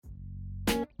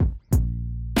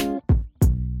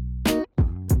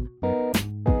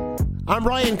I'm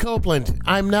Brian Copeland.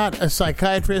 I'm not a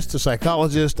psychiatrist, a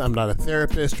psychologist. I'm not a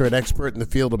therapist or an expert in the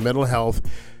field of mental health.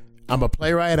 I'm a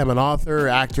playwright. I'm an author,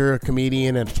 actor, a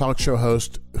comedian, and a talk show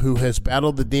host who has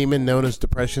battled the demon known as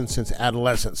depression since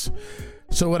adolescence.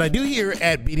 So what I do here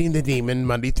at Beating the Demon,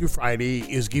 Monday through Friday,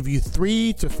 is give you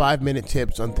 3 to 5 minute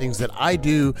tips on things that I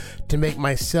do to make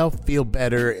myself feel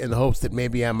better in the hopes that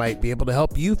maybe I might be able to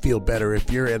help you feel better if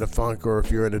you're in a funk or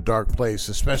if you're in a dark place,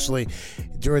 especially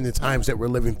during the times that we're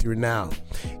living through now.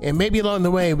 And maybe along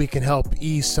the way, we can help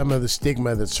ease some of the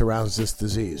stigma that surrounds this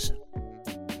disease.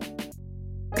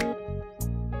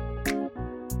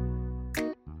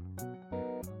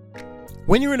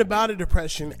 When you're in a bout of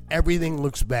depression, everything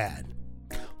looks bad.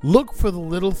 Look for the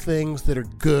little things that are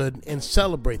good and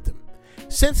celebrate them.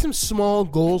 Set some small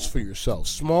goals for yourself,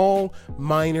 small,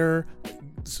 minor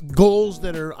goals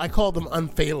that are, I call them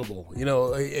unfailable. You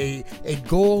know, a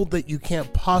goal that you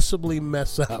can't possibly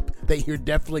mess up, that you're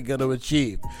definitely going to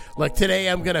achieve. Like today,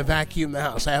 I'm going to vacuum the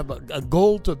house. I have a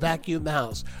goal to vacuum the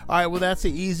house. All right, well, that's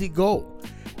an easy goal.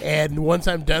 And once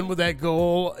I'm done with that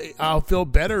goal, I'll feel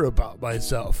better about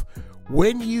myself.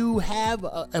 When you have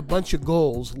a bunch of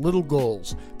goals, little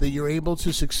goals that you're able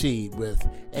to succeed with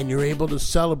and you're able to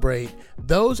celebrate,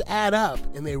 those add up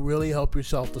and they really help your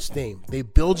self-esteem. They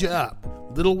build you up.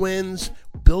 Little wins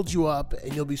build you up,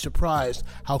 and you'll be surprised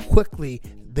how quickly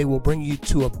they will bring you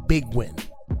to a big win.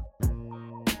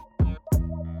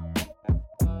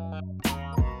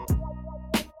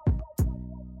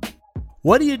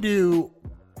 What do you do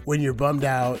when you're bummed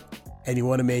out and you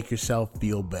want to make yourself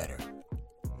feel better?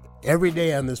 Every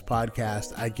day on this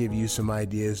podcast, I give you some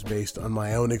ideas based on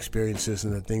my own experiences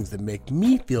and the things that make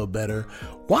me feel better.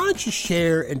 Why don't you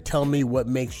share and tell me what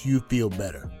makes you feel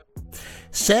better?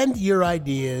 Send your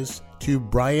ideas to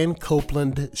Brian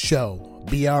Copeland Show,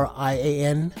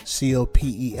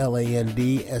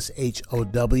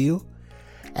 BrianCopelandshow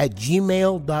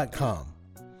 @gmail.com.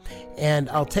 And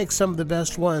I'll take some of the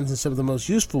best ones and some of the most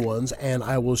useful ones, and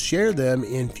I will share them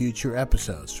in future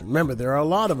episodes. Remember, there are a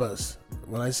lot of us.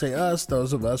 When I say us,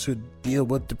 those of us who deal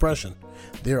with depression.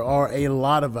 There are a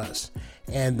lot of us.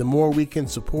 And the more we can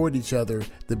support each other,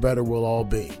 the better we'll all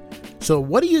be. So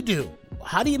what do you do?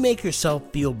 How do you make yourself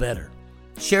feel better?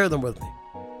 Share them with me.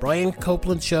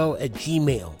 BrianCopelandshow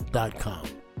 @gmail.com.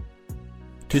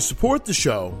 To support the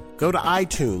show, go to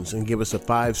iTunes and give us a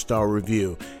 5-star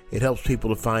review. It helps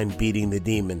people to find Beating the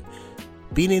Demon.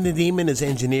 Beating the Demon is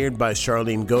engineered by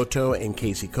Charlene Goto and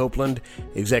Casey Copeland,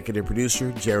 executive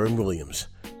producer Jaron Williams.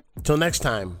 Till next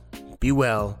time, be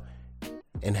well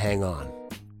and hang on.